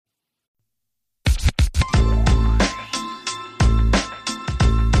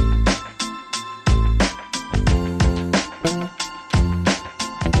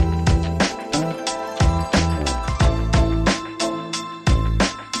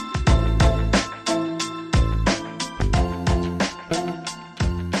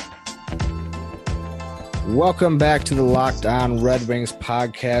Welcome back to the Locked On Red Wings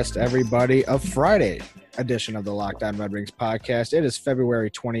podcast, everybody. A Friday edition of the Locked On Red Wings podcast. It is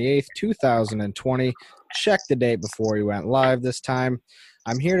February 28th, 2020. Check the date before we went live this time.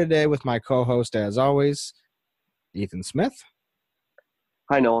 I'm here today with my co-host, as always, Ethan Smith.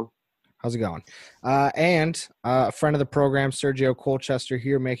 Hi, Nolan. How's it going? And a friend of the program, Sergio Colchester,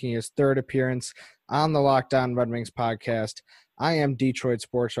 here making his third appearance on the Locked On Red Wings podcast. I am Detroit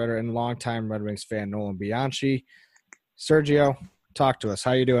sports writer and longtime Red Wings fan Nolan Bianchi. Sergio, talk to us.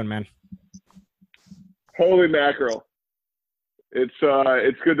 How you doing, man? Holy mackerel! It's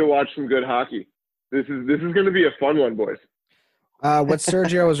good to watch some good hockey. This is going to be a fun one, boys. What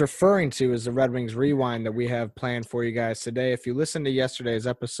Sergio is referring to is the Red Wings Rewind that we have planned for you guys today. If you listened to yesterday's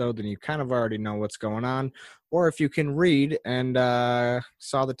episode, then you kind of already know what's going on. Or if you can read and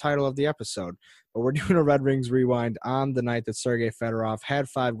saw the title of the episode. But we're doing a Red Wings Rewind on the night that Sergei Fedorov had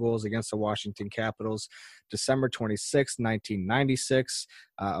 5 goals against the Washington Capitals, December 26, 1996.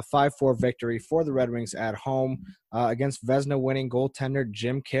 A 5-4 victory for the Red Wings at home against Vezina winning goaltender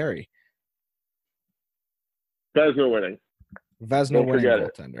Jim Carey. Vezina winning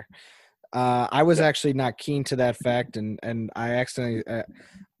goaltender. I was actually not keen to that fact, and I accidentally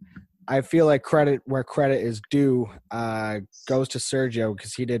I feel like credit where credit is due goes to Sergio,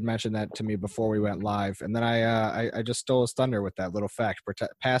 because he did mention that to me before we went live, and then I just stole his thunder with that little fact.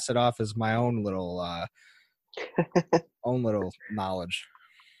 Pass it off as my own little knowledge.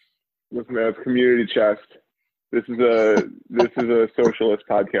 Listen, man, it's community chest. This is a socialist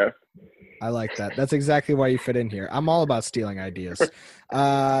podcast. I like that. That's exactly why you fit in here. I'm all about stealing ideas. So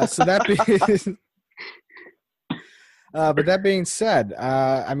that but that being said,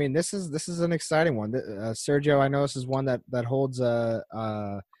 I mean, this is an exciting one. Sergio, I know this is one that holds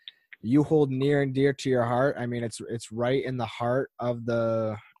you hold near and dear to your heart. I mean, it's right in the heart of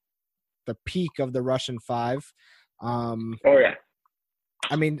the peak of the Russian Five. Oh yeah.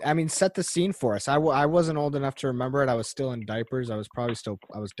 I mean, set the scene for us. I wasn't old enough to remember it. I was still in diapers. I was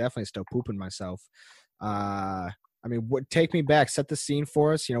definitely still pooping myself. I mean, take me back, set the scene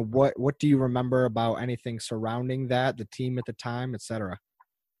for us. You know, what do you remember about anything surrounding that, the team at the time, etc.?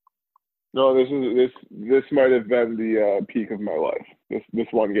 No, this might have been the peak of my life. This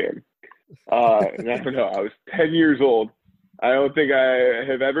one game. And I don't know. I was 10 years old. I don't think I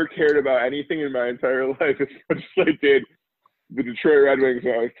have ever cared about anything in my entire life as much as I did the Detroit Red Wings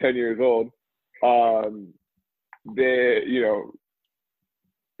when I was 10 years old.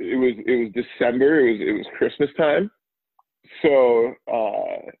 It was December. It was Christmas time. So,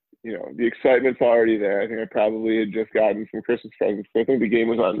 the excitement's already there. I think I probably had just gotten some Christmas presents. I think the game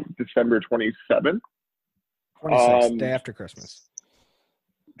was on December 27th. 26th, day after Christmas.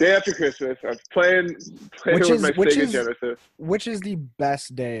 Day after Christmas. I was playing with my Sega Genesis. Which is the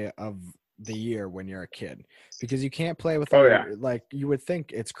best day of the year when you're a kid, because you can't play with like you would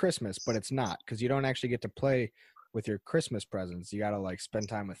think it's Christmas, but it's not, because you don't actually get to play with your Christmas presents. You got to like spend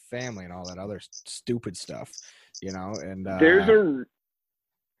time with family and all that other stupid stuff, and there's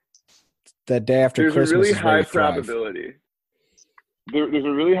the day after Christmas a really is high probability. There's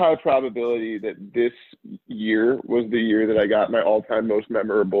a really high probability that this year was the year that I got my all-time most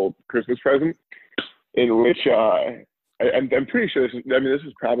memorable Christmas present, in which I'm pretty sure this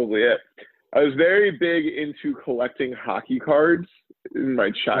is probably it. I was very big into collecting hockey cards in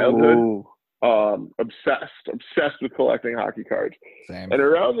my childhood. Obsessed with collecting hockey cards. Same. And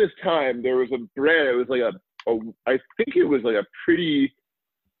around this time, there was a brand. It was like I think it was like a pretty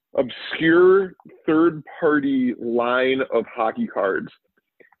obscure third-party line of hockey cards,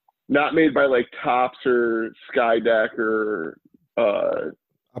 not made by like Topps or Skydeck or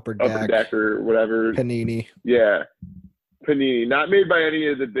Upper Deck or whatever. Panini. Yeah. Panini, not made by any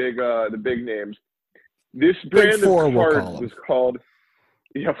of the big names. This brand of cards was called,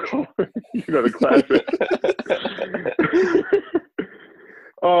 the classic.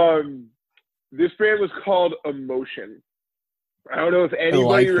 This brand was called Emotion. I don't know if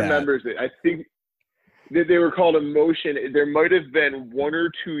anybody remembers it. I think that they were called Emotion. There might have been 1 or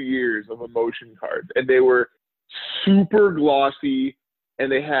 2 years of Emotion cards, and they were super glossy,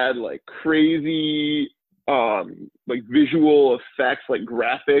 and they had like crazy like visual effects, like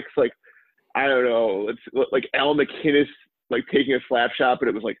graphics, like I don't know, it's like Al McInnes like taking a slap shot, but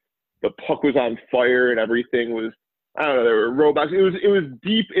it was like the puck was on fire and everything was, I don't know, there were robots. It was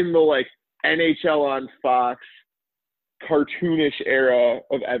deep in the like NHL on Fox cartoonish era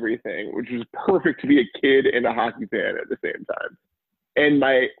of everything, which was perfect to be a kid and a hockey fan at the same time. And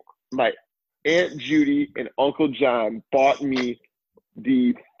my Aunt Judy and Uncle John bought me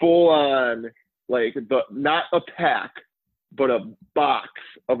the full-on, like, not a pack, but a box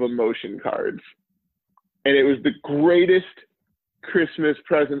of Emotion cards. And it was the greatest Christmas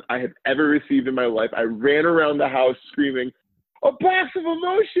present I have ever received in my life. I ran around the house screaming, "A box of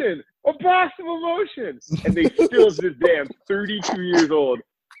emotion! A box of emotion!" And they still, to this day, I'm 32 years old,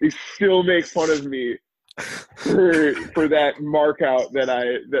 they still make fun of me for that mark out that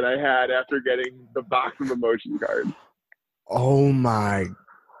I had after getting the box of emotion card. Oh my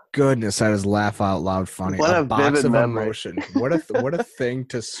goodness, that is laugh out loud funny. What a box vivid of memory. emotion. What a thing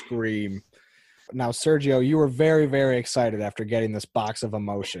to scream. Now, Sergio, you were very, very excited after getting this box of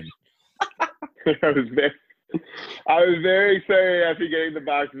emotion. I was very excited after getting the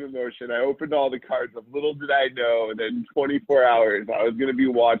box of emotion. I opened all the cards up. Little did I know that in 24 hours I was going to be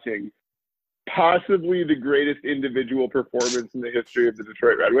watching possibly the greatest individual performance in the history of the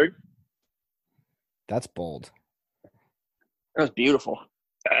Detroit Red Wings. That's bold. That was beautiful.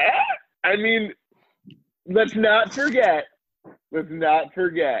 I mean, let's not forget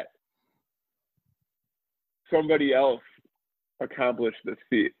somebody else accomplished this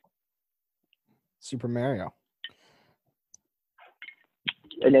feat. Super Mario.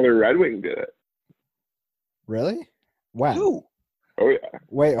 Another Red Wing did it. Really? When? Ooh. Oh, yeah.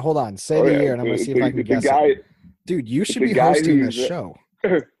 Wait, hold on. Say the year, and I'm going to see if I can guess it. Dude, you should be hosting this show.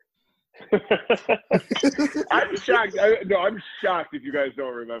 I'm shocked. I'm shocked if you guys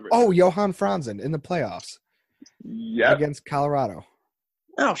don't remember. Oh, Johan Franzen in the playoffs. Yeah. Against Colorado.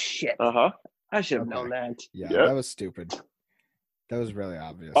 Oh, shit. Uh-huh. I should have Okay. known that. Yeah, Yep. that was stupid. That was really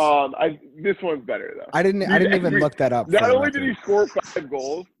obvious. This one's better though. I didn't even look that up. Not only did he score 5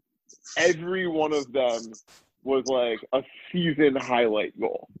 goals, every one of them was like a season highlight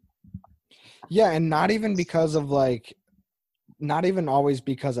goal. Yeah, and not even always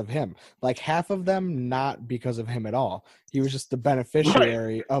because of him. Like half of them not because of him at all. He was just the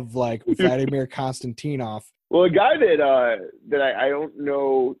beneficiary of like Vladimir Konstantinov. Well, a guy that I don't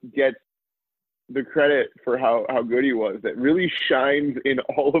know gets the credit for how good he was, that really shines in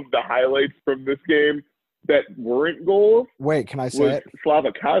all of the highlights from this game that weren't goals. Wait, can I say was it?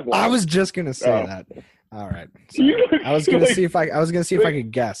 Slava Kozlov. I was just gonna say that. All right. Sorry. I was gonna see if I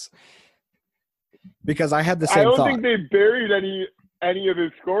could guess. Because I had the same I don't thought. think they buried any of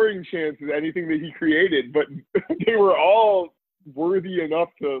his scoring chances, anything that he created, but they were all worthy enough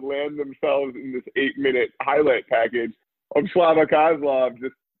to land themselves in this 8-minute highlight package of Slava Kozlov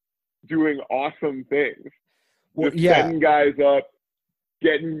just doing awesome things. Well, just setting guys up,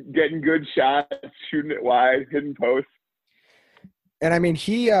 getting good shots, shooting it wide, hitting posts. And I mean,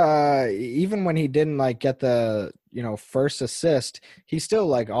 he even when he didn't like get the first assist, he still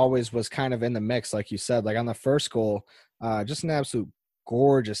like always was kind of in the mix, like you said. Like on the first goal, just an absolute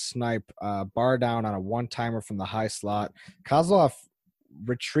gorgeous snipe, bar down on a one-timer from the high slot. Kozlov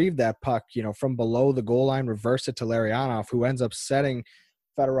retrieved that puck, from below the goal line, reversed it to Larionov, who ends up setting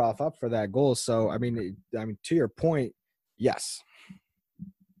Fedorov up for that goal. So I mean, to your point, yes.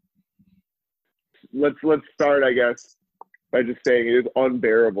 Let's start, I guess, by just saying it is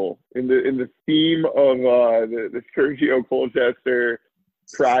unbearable in the theme of the Sergio Colchester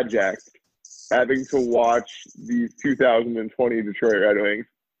project, having to watch these 2020 Detroit Red Wings.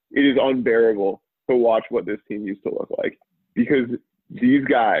 It is unbearable to watch what this team used to look like, because these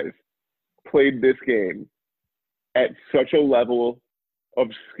guys played this game at such a level of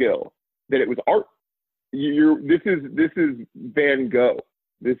skill that it was art. This is Van Gogh.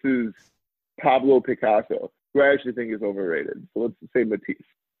 This is Pablo Picasso, who I actually think is overrated. So let's say Matisse.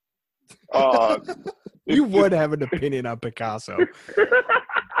 You would have an opinion on Picasso.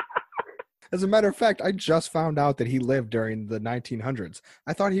 As a matter of fact, I just found out that he lived during the 1900s.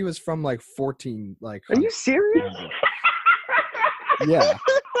 I thought he was from like 14. Like, are you serious? Yeah.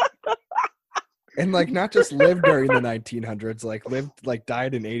 And like not just lived during the 1900s,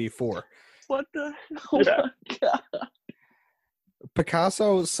 died in 84. What the hell? Yeah. My God.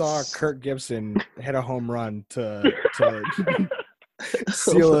 Picasso saw Kirk Gibson hit a home run to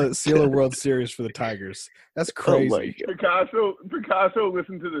seal a World Series for the Tigers. That's crazy. Picasso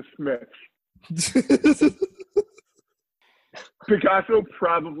listened to the Smiths. Picasso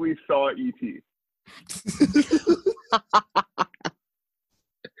probably saw E.T.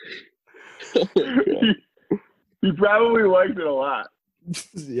 He probably liked it a lot.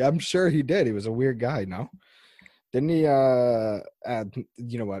 Yeah, I'm sure he did. He was a weird guy, no? Didn't he? You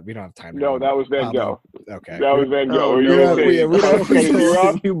know what? We don't have time. No, that was Van Gogh. Okay, that was Van Gogh. You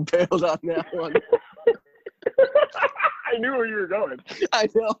bailed on that one. I knew where you were going. I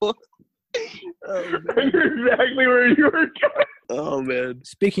know. Oh, I knew exactly where you were going. Oh, man.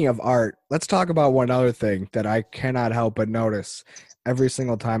 Speaking of art, let's talk about one other thing that I cannot help but notice every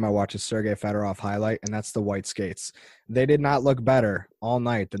single time I watch a Sergei Fedorov highlight, and that's the white skates. They did not look better all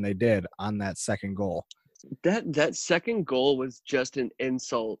night than they did on that second goal. That second goal was just an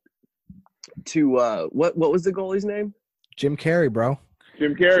insult to what was the goalie's name? Jim Carrey, bro.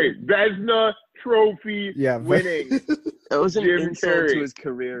 Jim Carrey, Vezina Trophy winning. That was an Jim insult Carrey. to his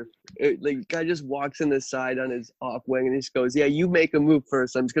career. Like, guy just walks in the side on his off wing and he just goes, "Yeah, you make a move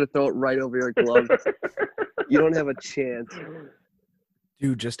first. I'm just gonna throw it right over your glove. You don't have a chance."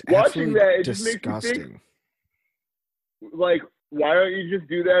 Dude, just Watching absolutely that, it just makes me think, disgusting. like, why don't you just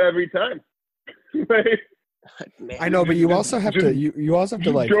do that every time? Like, Man, I know, but you also have to. You also have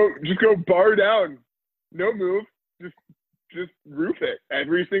to like. just go bar down, no move, just roof it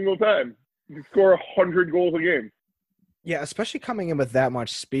every single time. You score 100 goals a game. Yeah, especially coming in with that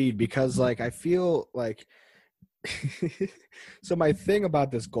much speed because, like, I feel like. So my thing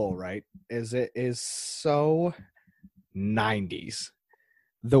about this goal, right, is it is so 90s.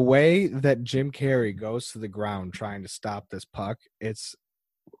 The way that Jim Carrey goes to the ground trying to stop this puck, it's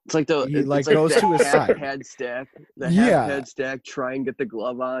like he, like, goes to his side. Head stack. Yeah. Head stack. Try and get the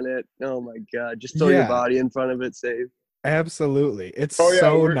glove on it. Oh my god! Just throw your body in front of it. Save. Absolutely, it's Oh, yeah,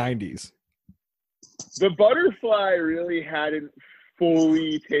 so 90s. The butterfly really hadn't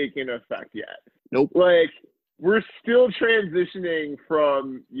fully taken effect yet. Nope. Like, we're still transitioning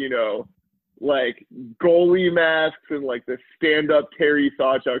from, like, goalie masks and, like, the stand-up Terry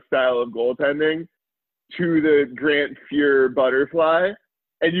Sawchuk style of goaltending to the Grant Fuhr butterfly.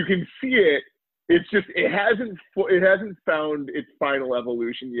 And you can see it. It's just, it hasn't found its final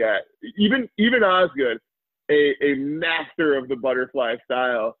evolution yet. Even Osgood, a master of the butterfly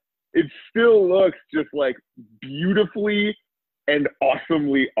style, it still looks just like beautifully and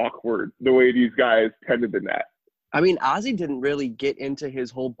awesomely awkward the way these guys tended the net. I mean, Ozzy didn't really get into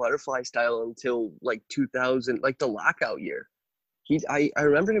his whole butterfly style until like 2000, like the lockout year. I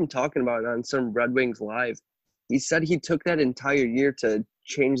remember him talking about it on some Red Wings Live. He said he took that entire year to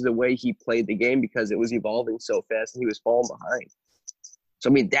change the way he played the game because it was evolving so fast and he was falling behind. So,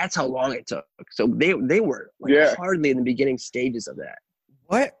 I mean, that's how long it took. So they were hardly in the beginning stages of that.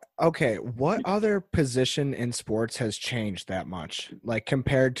 What other position in sports has changed that much, like,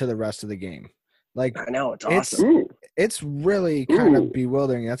 compared to the rest of the game? Like, I know, it's awesome. It's really kind of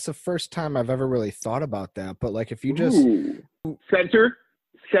bewildering. That's the first time I've ever really thought about that. But, like, if you just center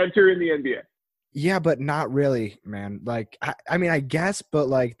in the NBA. Yeah, but not really, man. Like, I mean, I guess, but,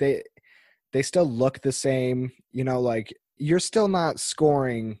 like, they still look the same. Like, you're still not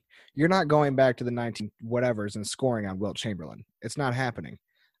scoring. You're not going back to the 19 whatevers and scoring on Wilt Chamberlain. It's not happening.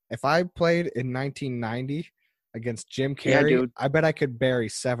 If I played in 1990 against Jim Carrey, I bet I could bury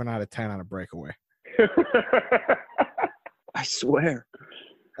 7 out of 10 on a breakaway. I swear.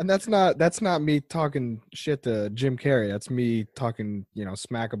 And that's not me talking shit to Jim Carrey. That's me talking,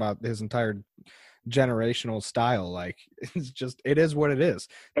 smack about his entire generational style. Like, it is what it is.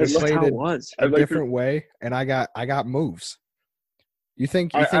 They played it a different way, and I got moves. You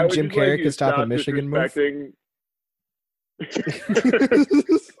think Jim Carrey could stop a Michigan move? I think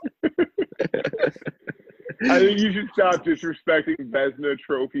you should stop disrespecting Vezina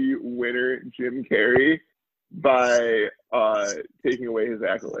Trophy winner Jim Carrey by taking away his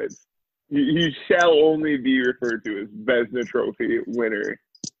accolades. He shall only be referred to as Vezina Trophy winner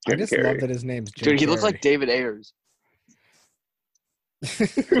Jim I just Carrey. love that his name's Jim Dude, he Carrey. looks like David Ayers.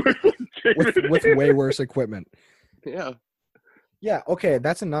 with way worse equipment. Yeah. Yeah, okay,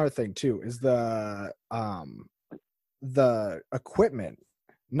 that's another thing too, is the equipment.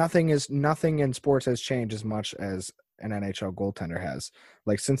 Nothing in sports has changed as much as an NHL goaltender has.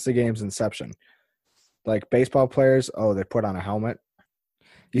 Like, since the game's inception. Like, baseball players, they put on a helmet.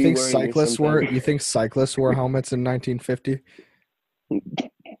 You think cyclists wore helmets in 1950?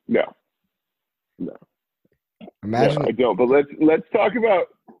 No. Imagine. No, I don't. But let's talk about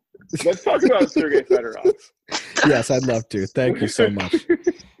Sergei Fedorov. Yes, I'd love to. Thank you so much.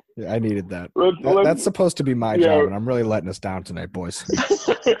 Yeah, I needed that. That's supposed to be my job, and I'm really letting us down tonight, boys.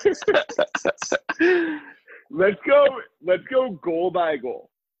 Let's go goal by goal.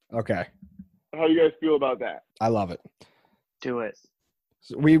 Okay. How do you guys feel about that? I love it. Do it.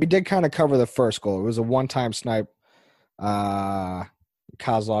 So we did kind of cover the first goal. It was a one-time snipe.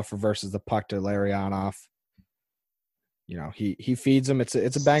 Kozlov reverses the puck to Larionov. He feeds him. It's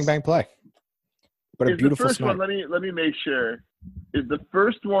a bang play. But a beautiful the first snipe. one, let me make sure. Is the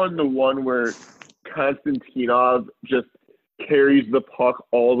first one the one where Konstantinov just carries the puck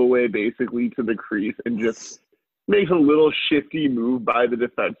all the way basically to the crease and just makes a little shifty move by the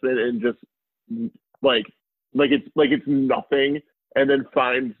defenseman and just like it's nothing, and then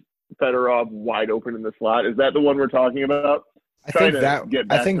finds Fedorov wide open in the slot? Is that the one we're talking about? I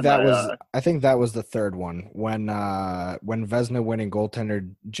think that was the third one when Vezina winning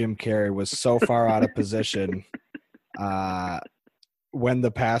goaltender Jim Carey was so far out of position when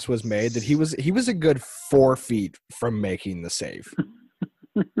the pass was made that he was a good 4 feet from making the save.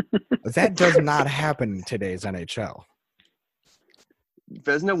 That does not happen in today's NHL.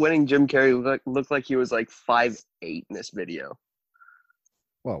 Vezina winning Jim Carey looked like he was like 5'8" in this video.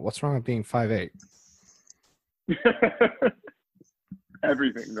 Well, what's wrong with being 5'8"?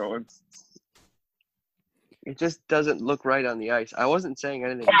 Everything, Nolan. It just doesn't look right on the ice. I wasn't saying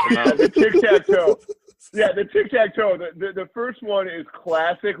anything Yeah, about the tic-tac-toe. Yeah, the tic-tac-toe. The first one is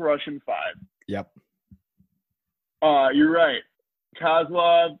classic Russian 5. Yep. You're right.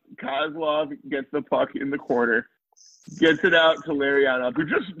 Kozlov gets the puck in the corner, gets it out to Larionov, who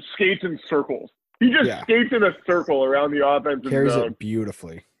just skates in circles. He just skates in a circle around the offensive Carries zone. it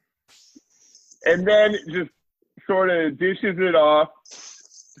beautifully. And then just sort of dishes it off.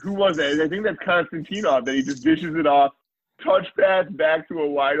 Who was it? I think that's Konstantinov that he just dishes it off. Touch pass back to a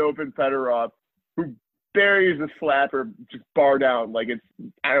wide open Fedorov, who buries a slapper just bar down like it's,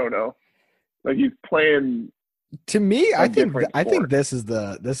 I don't know, like he's playing. To me, I think this is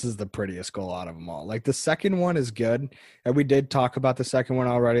the prettiest goal out of them all. Like the second one is good, and we did talk about the second one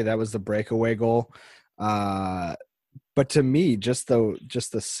already. That was the breakaway goal. But to me, just the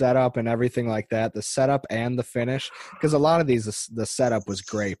setup and everything like that, the setup and the finish, because a lot of these, the setup was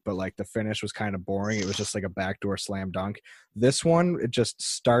great, but like the finish was kind of boring. It was just like a backdoor slam dunk. This one, it just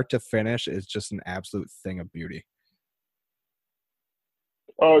start to finish is just an absolute thing of beauty.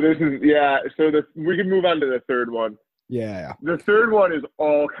 Oh, this is, yeah. So we can move on to the third one. Yeah. The third one is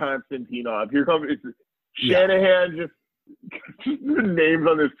all Konstantinov. Here comes Shanahan. Just the names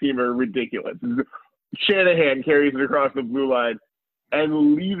on this team are ridiculous. Shanahan carries it across the blue line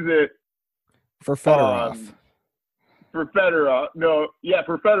and leaves it for Fedorov. For Fedorov,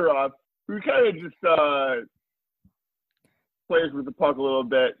 who kind of just plays with the puck a little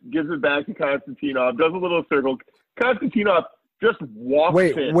bit, gives it back to Konstantinov, does a little circle. Konstantinov just walks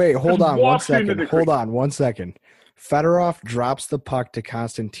in. Wait, hold on one second. Fedorov drops the puck to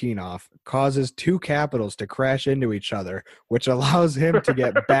Konstantinov, causes two Capitals to crash into each other, which allows him to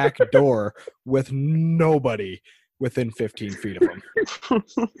get backdoor with nobody within 15 feet of him.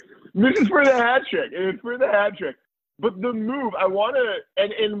 This is for the hat trick, and it's for the hat trick. But the move, I want to,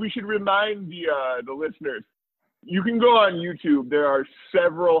 and we should remind the listeners, you can go on YouTube. There are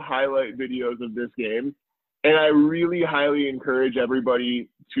several highlight videos of this game, and I really highly encourage everybody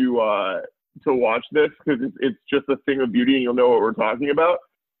to watch this because it's just a thing of beauty and you'll know what we're talking about.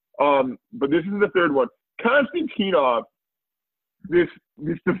 But this is the third one. Konstantinov, this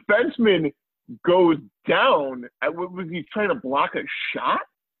defenseman goes down. Was he trying to block a shot?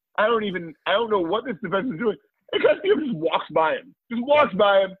 I don't know what this defenseman is doing. And Konstantinov just walks by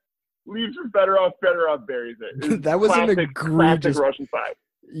him. Leaves for Fedorov. Fedorov buries it. That was an egregious Russian 5.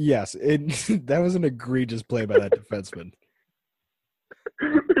 Yes, that was an egregious play by that defenseman.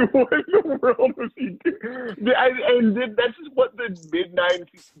 What in the world was he doing? That's just what the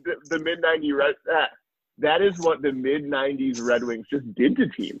mid-90s that is what the mid-90s Red Wings just did to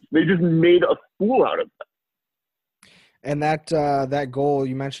teams. They just made a fool out of them. And that goal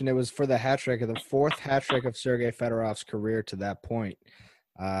you mentioned, it was for the hat trick, the fourth hat trick of Sergei Fedorov's career to that point.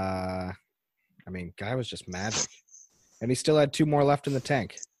 I mean, guy was just magic, and he still had 2 more left in the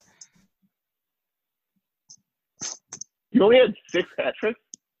tank. He only had 6 hat tricks?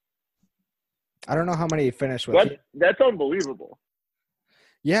 I don't know how many he finished with. That's unbelievable.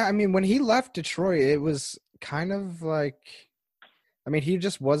 Yeah, I mean, when he left Detroit, it was kind of like – I mean, he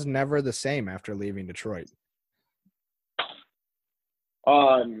just was never the same after leaving Detroit.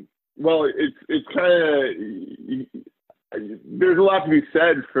 Well, it's kind of – there's a lot to be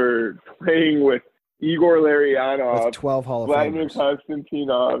said for playing with Igor Larionov. With 12 Hall of Vladimir Famers.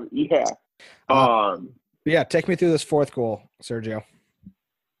 Konstantinov. Yeah. Yeah, take me through this fourth goal, Sergio.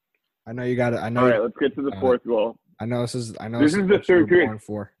 I know you got it. All right, let's get to the fourth goal. I know this is the third period.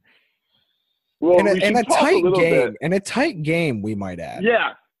 For. Well, in a tight game, we might add.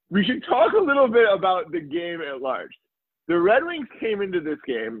 Yeah, we should talk a little bit about the game at large. The Red Wings came into this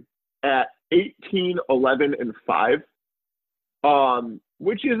game at 18-11-5,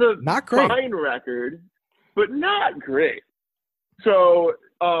 which is a not great. Fine record, but not great. So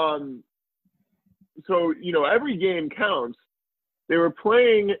every game counts. They were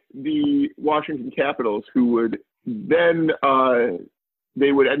playing the Washington Capitals, who would then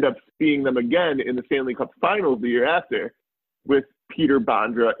they would end up seeing them again in the Stanley Cup Finals the year after, with Peter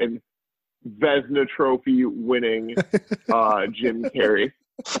Bondra and Vezina Trophy winning Jim Carey.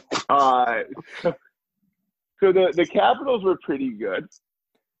 So the Capitals were pretty good.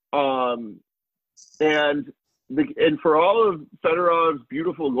 And for all of Fedorov's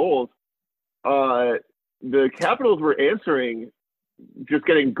beautiful goals, the Capitals were answering, just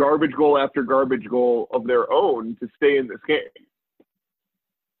getting garbage goal after garbage goal of their own to stay in this game.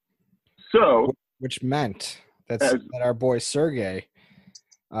 So, which meant that our boy Sergei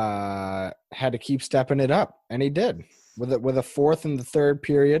had to keep stepping it up, and he did with a fourth in the third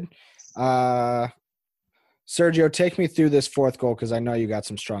period. Sergio, take me through this fourth goal because I know you got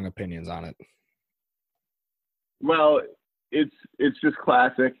some strong opinions on it. Well, it's just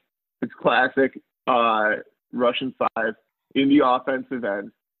classic. It's classic Russian 5 in the offensive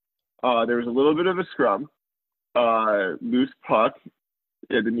end. There was a little bit of a scrum, loose puck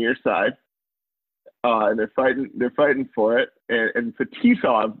at the near side, and they're fighting for it. And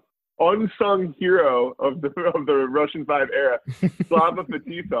Fetisov, unsung hero of the Russian 5 era, Slava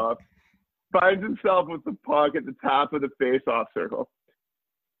Fetisov, finds himself with the puck at the top of the face-off circle,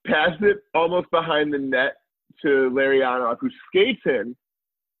 passes it almost behind the net to Larionov, who skates in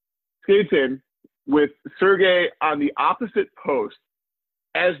with Sergei on the opposite post,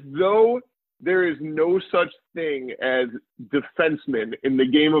 as though there is no such thing as defensemen in the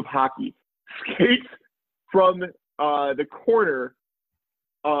game of hockey. Skates from the corner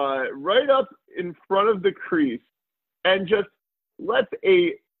right up in front of the crease and just lets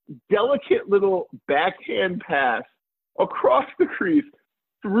a delicate little backhand pass across the crease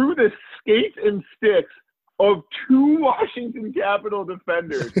through the skates and sticks of two Washington Capital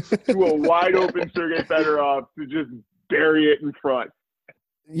defenders to a wide open Sergei Fedorov to just bury it in front.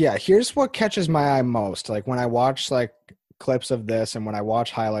 Yeah, here's what catches my eye most. Like when I watch like clips of this and when I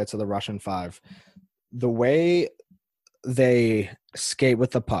watch highlights of the Russian 5, the way they skate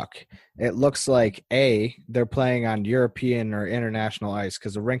with the puck, it looks like they're playing on European or international ice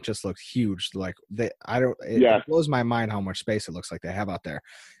because the rink just looks huge. Like it blows my mind how much space it looks like they have out there.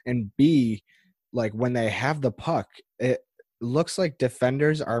 And B, like when they have the puck, it looks like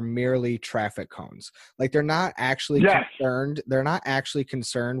defenders are merely traffic cones. Like they're not actually concerned. They're not actually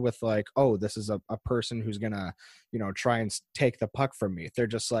concerned with like, oh, this is a person who's gonna, try and take the puck from me. They're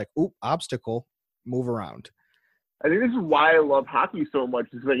just like, oop, obstacle, move around. I think this is why I love hockey so much.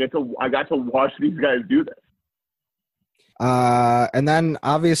 Is I got to watch these guys do this. And then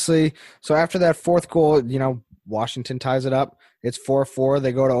obviously, so after that fourth goal, Washington ties it up. It's 4-4.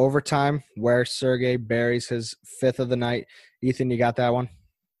 They go to overtime where Sergei buries his fifth of the night. Ethan, you got that one?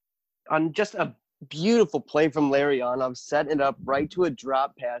 On just a beautiful play from Larionov, setting it up right to a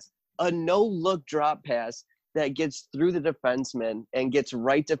drop pass, a no-look drop pass that gets through the defenseman and gets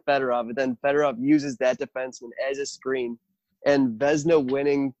right to Fedorov. And then Fedorov uses that defenseman as a screen. And Vezina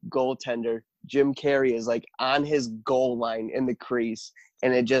winning goaltender, Jim Carey, is like on his goal line in the crease,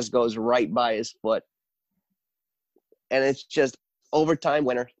 and it just goes right by his foot. And it's just overtime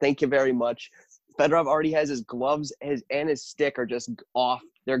winner. Thank you very much. Fedorov already has his gloves and his stick are just off.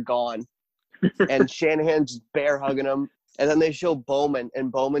 They're gone. And Shanahan's bear hugging him. And then they show Bowman,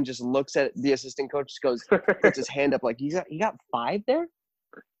 and Bowman just looks at the assistant coach, just puts his hand up like, you got 5 there?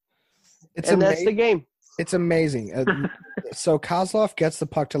 That's the game. It's amazing. So Kozlov gets the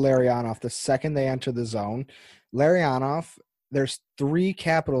puck to Larionov the second they enter the zone. Larionov, there's 3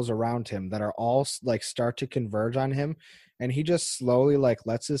 Capitals around him that are all like start to converge on him, and he just slowly like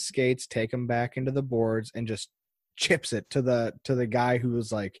lets his skates take him back into the boards and just chips it to the guy who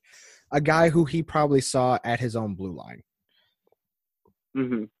was like a guy who he probably saw at his own blue line.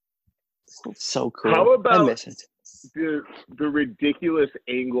 Mm-hmm. It's so cool. How about I miss it. the ridiculous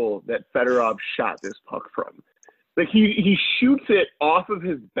angle that Fedorov shot this puck from? Like he shoots it off of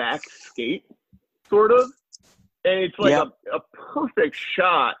his back skate, sort of, and it's like a perfect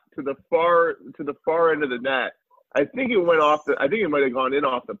shot to the far end of the net. I think it might have gone in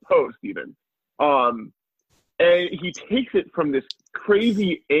off the post even. And he takes it from this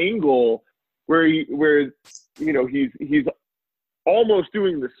crazy angle where he's almost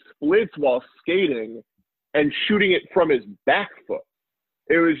doing the splits while skating and shooting it from his back foot.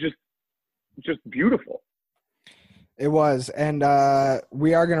 It was just beautiful. It was. And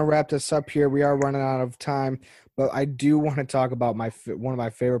we are going to wrap this up here. We are running out of time, but I do want to talk about one of my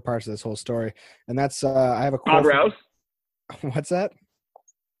favorite parts of this whole story. And that's, I have a quote. Bob Rouse? What's that?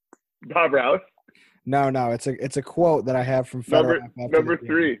 Bob Rouse? No, it's a quote that I have from Fedorov. Number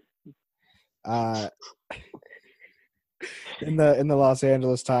 3. In the Los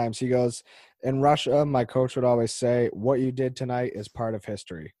Angeles Times, he goes, "In Russia, my coach would always say, 'What you did tonight is part of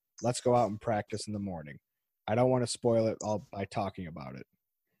history. Let's go out and practice in the morning.' I don't want to spoil it all by talking about it."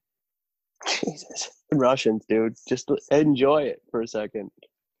 Jesus. Russians, dude. Just enjoy it for a second.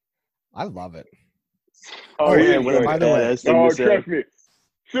 I love it. Oh, he and enjoyed by it. the way, Oh, trust me.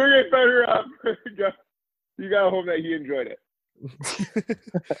 Sergey Fedorov, you got to hope that he enjoyed it.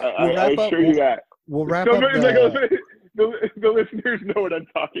 I assure you that. We'll wrap up. The listeners know what I'm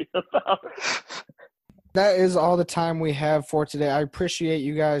talking about. That is all the time we have for today. I appreciate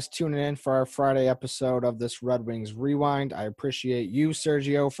you guys tuning in for our Friday episode of this Red Wings Rewind. I appreciate you,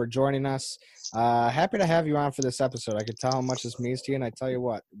 Sergio, for joining us. Happy to have you on for this episode. I could tell how much this means to you, and I tell you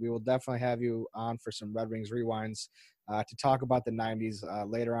what, we will definitely have you on for some Red Wings Rewinds to talk about the 90s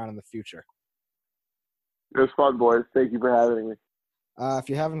later on in the future. It was fun, boys. Thank you for having me. If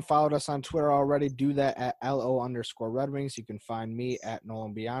you haven't followed us on Twitter already, do that at LO_Red Wings. You can find me at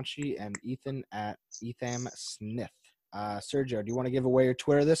Nolan Bianchi and Ethan at Etham Smith. Sergio, do you want to give away your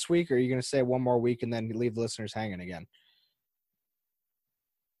Twitter this week, or are you going to say one more week and then leave the listeners hanging again?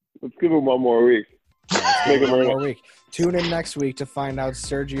 Let's give him one more week. Make one more week. Tune in next week to find out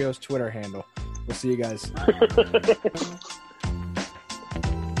Sergio's Twitter handle. We'll see you guys.